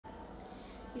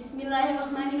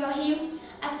Bismillahirrahmanirrahim.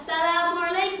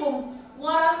 Assalamualaikum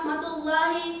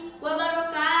warahmatullahi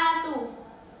wabarakatuh.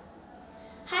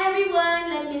 Hi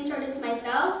everyone, let me introduce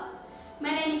myself.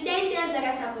 My name is Yaisy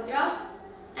Azzahra Saputro.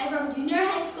 I'm from Junior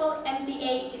High School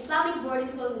MTA Islamic Boarding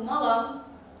School Gemolong.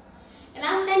 And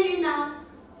I'm standing here now.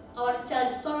 I want to tell a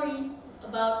story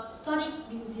about Tariq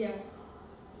bin Ziyad.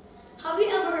 Have you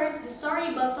ever heard the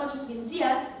story about Tariq bin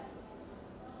Ziyad?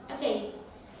 Okay,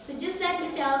 so just let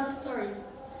me tell the story.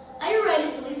 Are you ready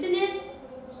to listen it?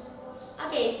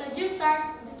 Okay, so just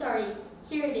start the story.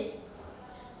 Here it is.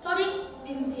 Tariq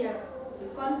bin Ziyad, the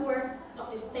conqueror of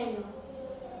the Spaniard.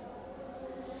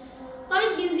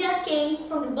 Tariq bin Ziyad came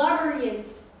from the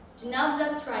barbarians, the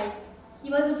Nafzat tribe.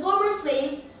 He was a former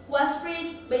slave who was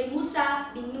freed by Musa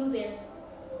bin Nusair,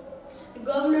 the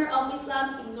governor of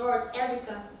Islam in North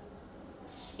Africa.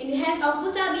 In the hands of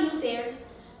Musa bin Nusair,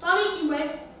 Tariq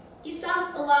embraced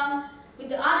Islam along with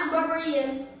the other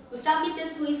barbarians who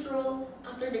submitted to his rule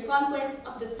after the conquest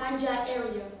of the Tanja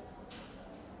area.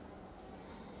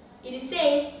 It is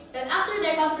said that after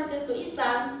they converted to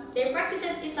Islam, they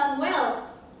practiced Islam well.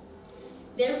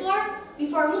 Therefore,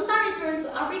 before Musa returned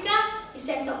to Africa, he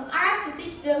sent some Arabs to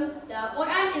teach them the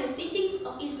Quran and the teachings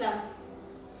of Islam.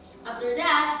 After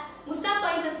that, Musa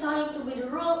appointed Tariq to be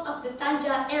the ruler of the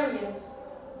Tanja area.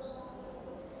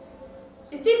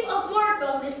 The tip of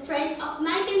Morocco, with a strength of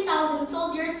 19,000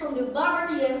 soldiers from the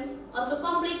barbarians, also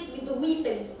complete with the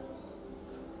weapons.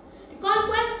 The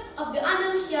conquest of the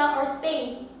Andalusia or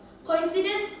Spain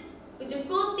coincided with the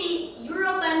cruelty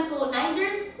European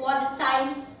colonizers who at the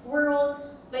time were ruled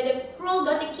by the cruel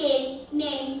Gothic king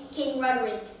named King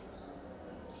Roderick.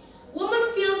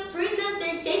 Women feel threatened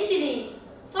their chastity,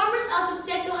 farmers are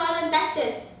subject to highland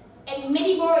taxes, and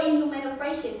many bore inhuman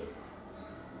operations.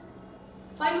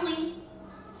 Finally,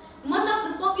 most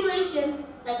of the populations,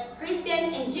 like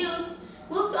Christians and Jews,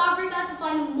 moved to Africa to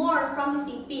find a more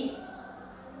promising peace.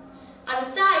 At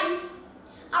the time,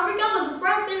 Africa was a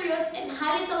prosperous and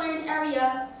highly tolerant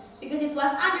area because it was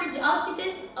under the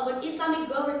auspices of an Islamic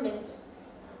government.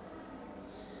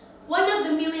 One of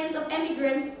the millions of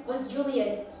emigrants was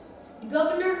Julian, the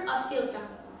governor of Ceuta,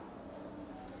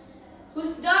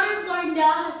 whose daughter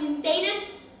Florinda had been taken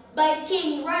by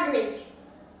King Roderick.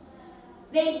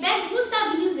 They begged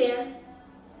Musa bin Nusair,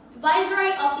 the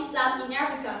viceroy of Islam in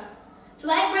Africa, to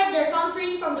liberate their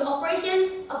country from the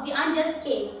oppressions of the unjust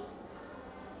king.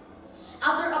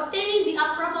 After obtaining the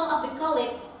approval of the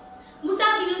Caliph, Musa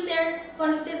bin Nusair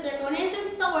conducted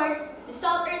reconnaissance toward the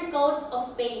southern coast of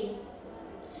Spain.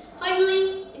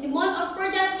 Finally, in the month of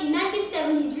Rajab in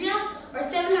 97 Hijriah or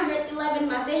 711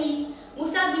 Masehi,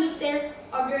 Musa bin Nusair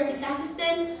ordered his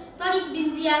assistant Tariq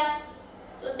bin Ziyad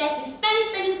to attack the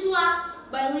Spanish peninsula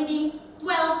by leading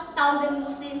 12,000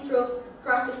 Muslim troops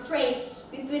across the strait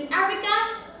between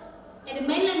Africa and the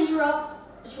mainland Europe,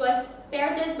 which was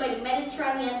parted by the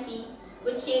Mediterranean Sea,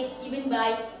 with ships given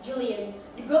by Julian,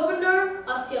 the governor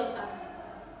of Ceuta.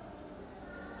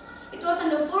 It was on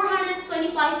the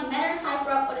 425 meters high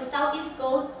rock on the southeast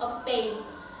coast of Spain.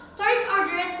 Tariq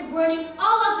ordered to burning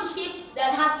all of the ships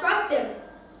that had crossed them.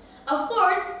 Of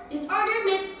course, this order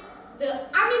made the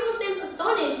army Muslims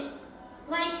astonished.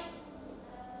 Like,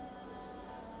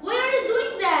 why are you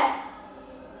doing that?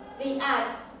 They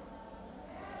asked.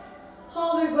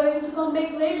 Oh, we're going to come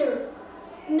back later.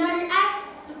 Another asked,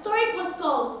 the Tariq was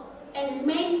called and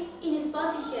remained in his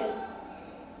positions.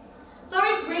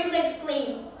 Tariq bravely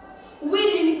exclaimed, we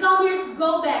didn't come here to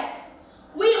go back.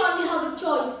 We only have a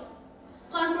choice.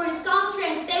 Conquer this country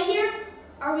and stay here,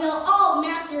 or we'll all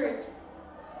martyred.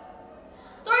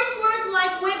 Tariq's words were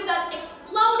like wave that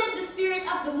exploded the spirit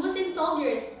of the Muslim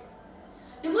soldiers.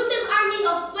 The Muslim army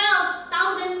of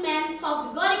 12,000 men fought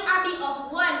the Gothic army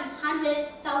of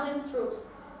 100,000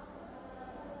 troops.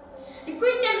 The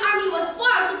Christian army was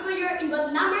far superior in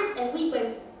both numbers and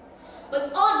weapons.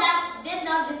 But all that did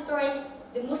not discourage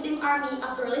the Muslim army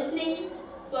after listening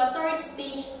to a Tariq's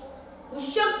speech, who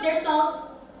shook their souls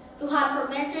to hunt for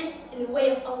martyrs in the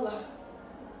way of Allah.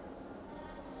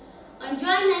 On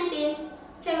July 19,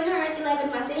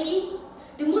 711 Masehi,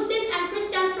 the Muslim and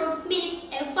Christian troops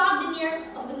met and fought the near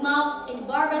of the mouth in the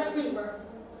Barbet River.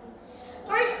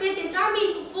 Tariq split his army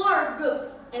into 4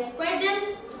 groups and spread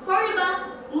them to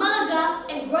Cordoba, Malaga,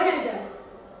 and Granada.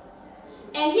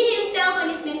 And he himself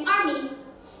and his main army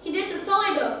headed to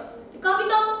Toledo, the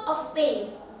capital of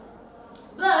Spain.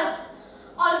 But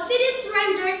all cities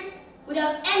surrendered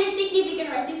without any significant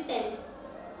resistance.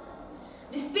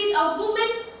 The speed of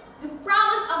movement, the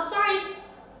prowess of Tariq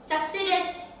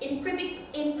succeeded in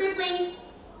crippling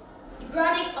the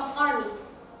Gothic of army.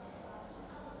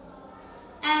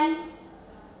 And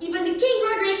even the King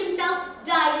Roderick himself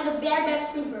died Barbet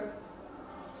River.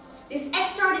 This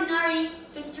extraordinary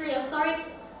victory of Tariq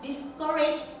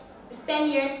discouraged the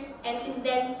Spaniards, and since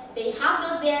then they have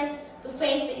not dared to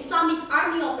face the Islamic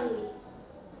army openly.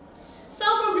 So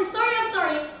from the story of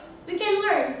Tariq, we can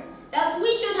learn that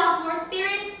we should have more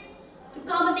spirit to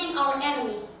combating our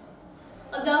enemy.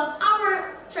 Although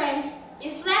our strength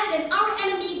is less than our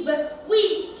enemy, but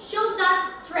we should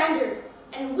not surrender,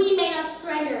 and we may not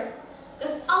surrender,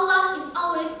 because Allah is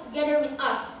always together with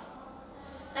us.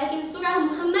 Like in Surah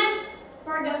Muhammad,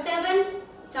 paragraph 7,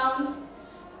 sounds,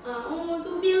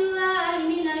 A'udzu billahi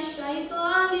minasy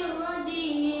syaithanir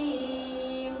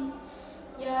rajim.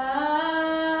 Ya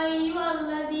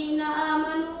ayyuhalladzina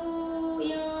amanu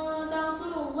in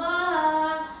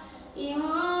tansurullaha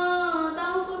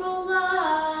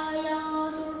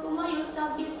yansurkum wa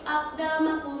yusabbit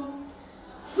aqdamakum.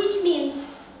 Which means,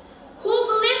 who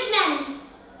believe men?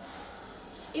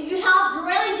 If you have the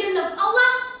religion of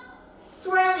Allah,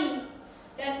 surely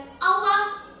that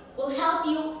Allah will help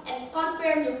you and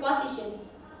confirm your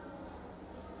positions.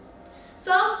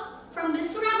 So, from the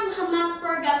Surah Muhammad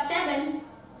paragraph 7,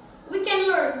 we can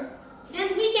learn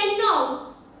that we can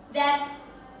know that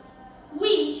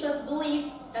we should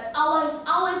believe that Allah is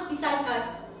always beside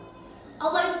us.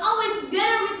 Allah is always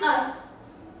together with us.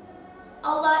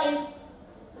 Allah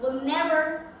will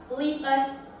never leave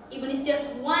us, even if it's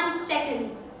just 1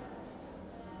 second.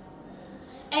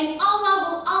 And Allah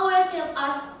will always help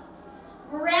us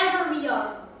wherever we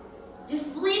are.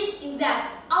 Just believe in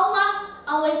that. Allah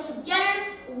always together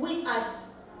with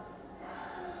us.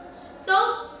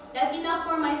 So, that's enough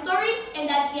for my story, and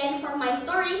that's the end for my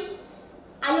story.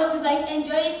 I hope you guys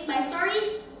enjoyed my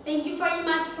story. Thank you very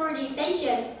much for the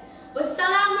attention.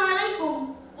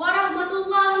 Wassalamualaikum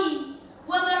warahmatullahi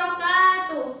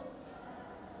wabarakatuh.